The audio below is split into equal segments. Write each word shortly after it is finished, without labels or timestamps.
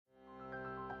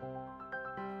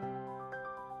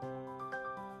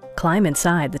Climb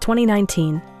inside the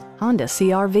 2019 Honda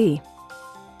CR-V.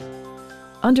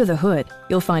 Under the hood,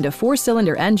 you'll find a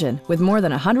 4-cylinder engine with more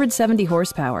than 170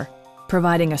 horsepower,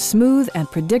 providing a smooth and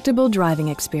predictable driving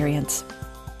experience.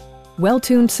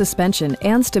 Well-tuned suspension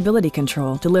and stability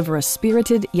control deliver a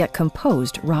spirited yet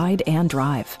composed ride and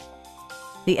drive.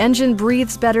 The engine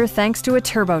breathes better thanks to a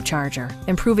turbocharger,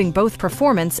 improving both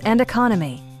performance and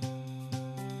economy.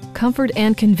 Comfort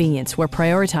and convenience were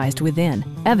prioritized within,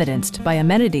 evidenced by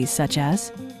amenities such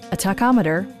as a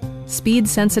tachometer,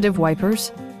 speed-sensitive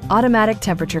wipers, automatic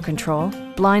temperature control,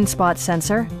 blind spot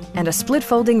sensor, and a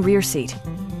split-folding rear seat.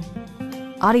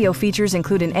 Audio features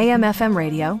include an AM/FM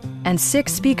radio and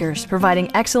 6 speakers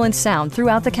providing excellent sound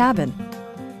throughout the cabin.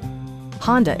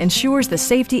 Honda ensures the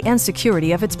safety and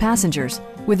security of its passengers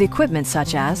with equipment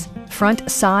such as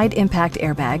front side impact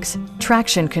airbags,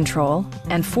 traction control,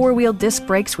 and 4-wheel disc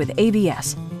brakes with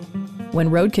ABS.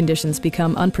 When road conditions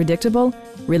become unpredictable,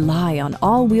 rely on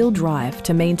all-wheel drive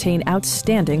to maintain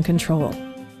outstanding control.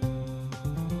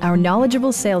 Our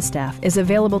knowledgeable sales staff is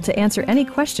available to answer any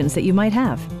questions that you might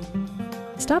have.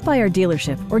 Stop by our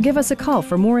dealership or give us a call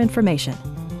for more information.